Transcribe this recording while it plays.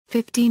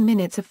15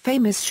 minutes of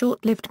fame is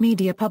short-lived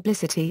media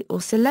publicity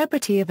or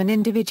celebrity of an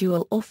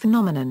individual or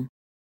phenomenon.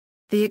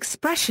 The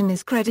expression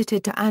is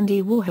credited to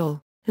Andy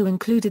Warhol, who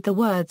included the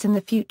words "in the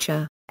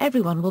future,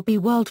 everyone will be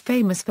world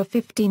famous" for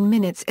 15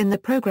 minutes in the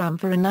program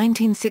for a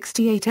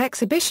 1968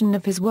 exhibition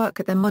of his work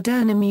at the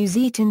Moderna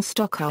Museet in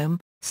Stockholm,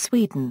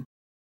 Sweden.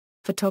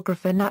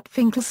 Photographer Nat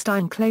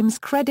Finkelstein claims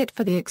credit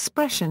for the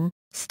expression,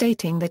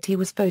 stating that he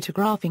was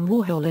photographing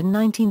Warhol in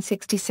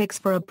 1966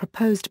 for a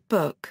proposed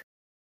book.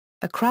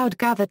 A crowd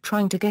gathered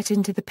trying to get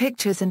into the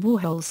pictures, and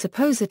Warhol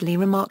supposedly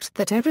remarked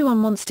that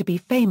everyone wants to be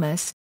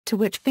famous, to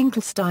which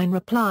Finkelstein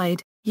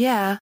replied,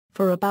 "Yeah,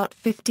 for about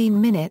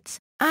 15 minutes,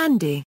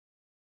 Andy."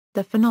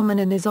 The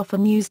phenomenon is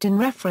often used in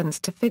reference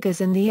to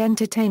figures in the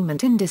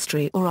entertainment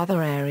industry or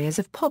other areas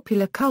of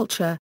popular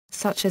culture,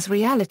 such as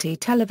reality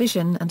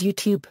television and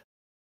YouTube.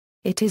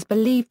 It is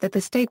believed that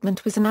the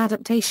statement was an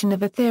adaptation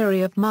of a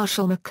theory of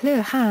Marshall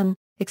McLuhan,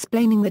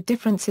 explaining the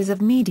differences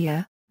of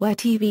media, where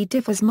TV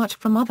differs much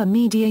from other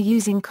media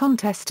using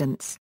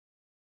contestants.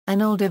 An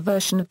older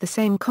version of the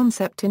same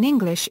concept in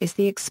English is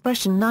the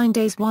expression 9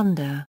 days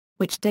wonder,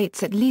 which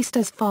dates at least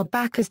as far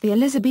back as the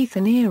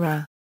Elizabethan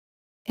era.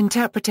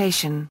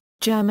 Interpretation.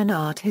 German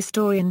art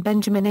historian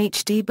Benjamin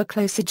H. D.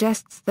 Buchloh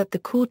suggests that the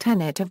core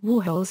tenet of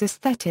Warhol's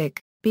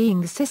aesthetic, being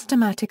the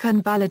systematic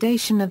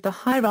invalidation of the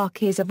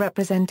hierarchies of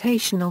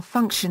representational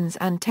functions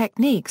and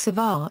techniques of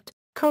art,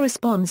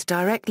 corresponds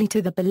directly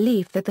to the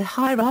belief that the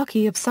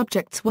hierarchy of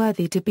subjects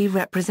worthy to be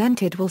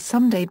represented will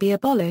someday be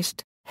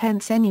abolished,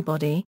 hence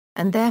anybody,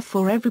 and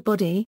therefore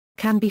everybody,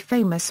 can be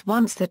famous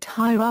once that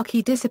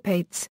hierarchy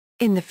dissipates,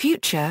 in the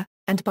future,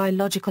 and by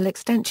logical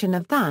extension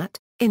of that,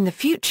 in the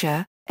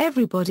future,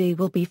 everybody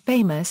will be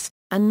famous,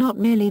 and not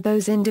merely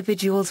those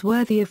individuals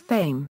worthy of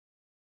fame.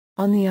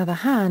 On the other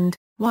hand,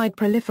 wide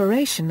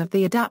proliferation of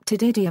the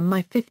adapted idiom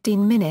 "my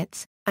 15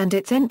 minutes", and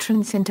its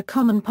entrance into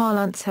common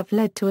parlance have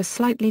led to a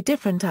slightly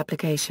different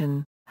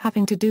application,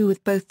 having to do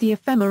with both the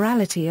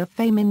ephemerality of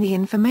fame in the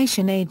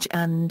information age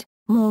and,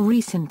 more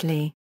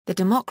recently, the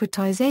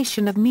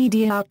democratization of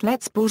media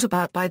outlets brought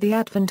about by the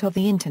advent of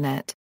the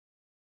Internet.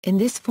 In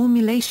this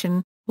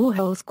formulation,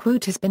 Warhol's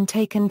quote has been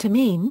taken to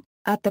mean,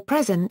 at the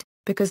present,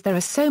 because there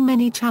are so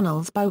many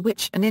channels by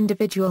which an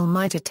individual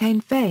might attain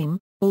fame,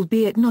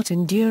 albeit not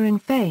enduring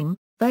fame,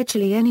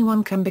 virtually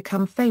anyone can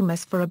become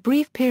famous for a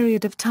brief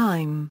period of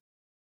time.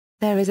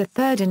 There is a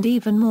third and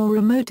even more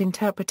remote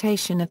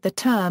interpretation of the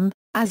term,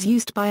 as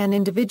used by an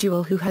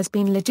individual who has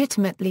been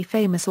legitimately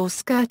famous or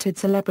skirted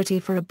celebrity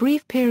for a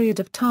brief period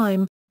of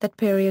time, that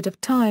period of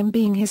time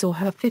being his or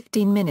her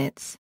 15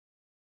 minutes.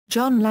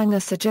 John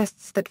Langer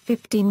suggests that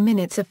 15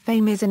 minutes of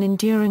fame is an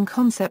enduring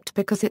concept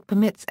because it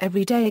permits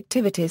everyday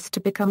activities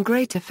to become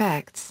great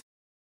effects.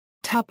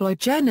 Tabloid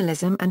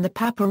journalism and the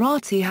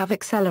paparazzi have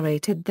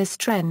accelerated this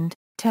trend,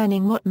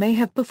 turning what may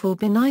have before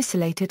been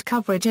isolated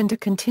coverage into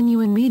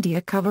continuing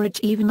media coverage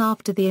even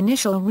after the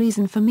initial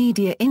reason for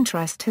media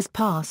interest has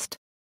passed.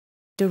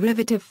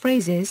 Derivative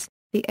phrases.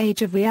 The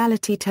age of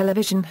reality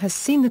television has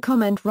seen the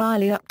comment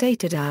wryly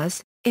updated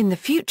as, "In the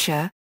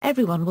future,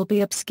 everyone will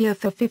be obscure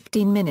for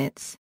 15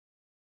 minutes."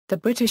 The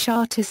British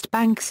artist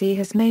Banksy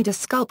has made a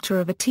sculpture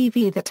of a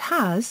TV that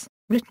has,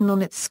 written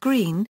on its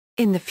screen,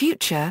 "In the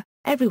future,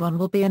 everyone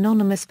will be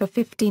anonymous for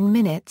 15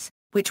 minutes,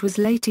 which was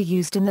later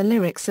used in the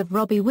lyrics of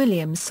Robbie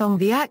Williams' song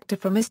The Actor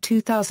from his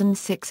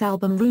 2006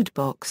 album Rude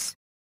Box.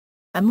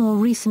 A more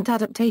recent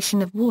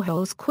adaptation of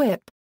Warhol's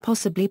quip,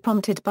 possibly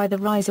prompted by the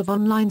rise of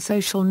online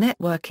social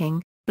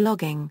networking,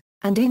 blogging,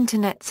 and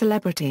internet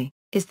celebrity,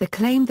 is the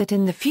claim that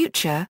in the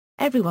future,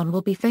 everyone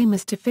will be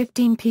famous to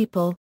 15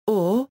 people,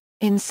 or,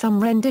 in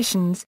some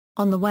renditions,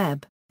 on the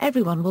web,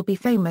 everyone will be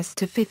famous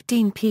to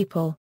 15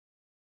 people.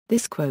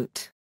 This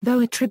quote, though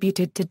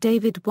attributed to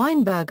David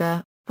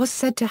Weinberger, was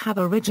said to have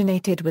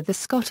originated with the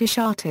Scottish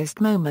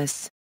artist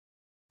Momus.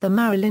 The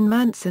Marilyn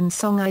Manson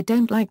song I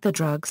Don't Like the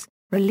Drugs,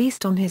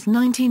 released on his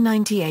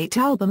 1998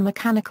 album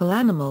Mechanical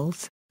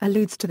Animals,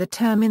 alludes to the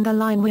term in the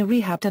line "We're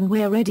rehabbed and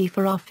we're ready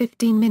for our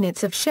 15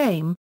 minutes of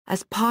shame",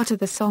 as part of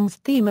the song's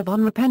theme of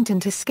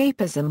unrepentant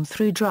escapism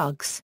through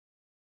drugs.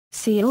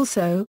 See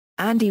also,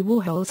 Andy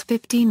Warhol's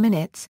 15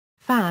 minutes,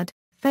 fad,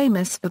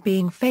 famous for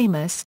being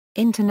famous,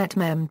 internet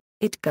meme,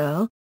 it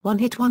girl,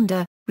 one-hit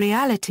wonder,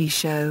 reality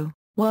show,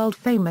 world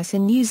famous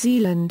in New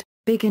Zealand,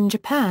 big in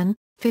Japan,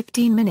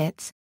 15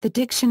 minutes, the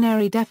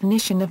dictionary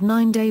definition of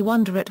 9-day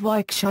wonder at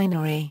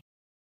Wiktionary.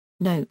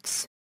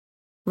 Notes.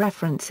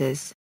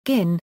 References,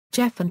 Ginn,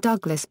 Jeff and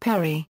Douglas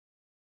Perry.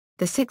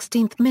 The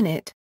 16th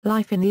Minute,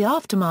 Life in the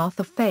Aftermath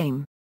of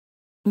Fame.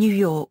 New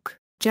York,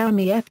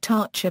 Jeremy F.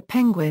 Tarcher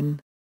Penguin.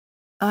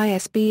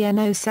 ISBN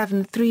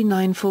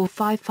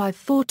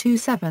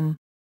 0739455427.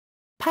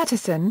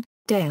 Patterson,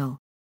 Dale.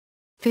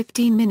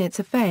 15 Minutes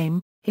of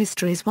Fame,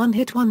 History's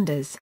One-Hit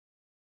Wonders.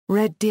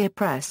 Red Deer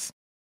Press.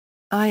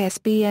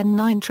 ISBN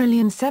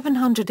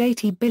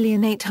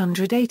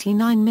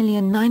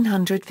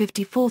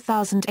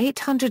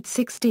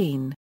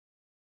 9780889954816.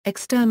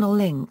 External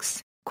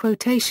links,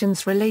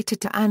 quotations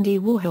related to Andy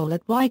Warhol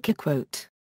at Wikiquote.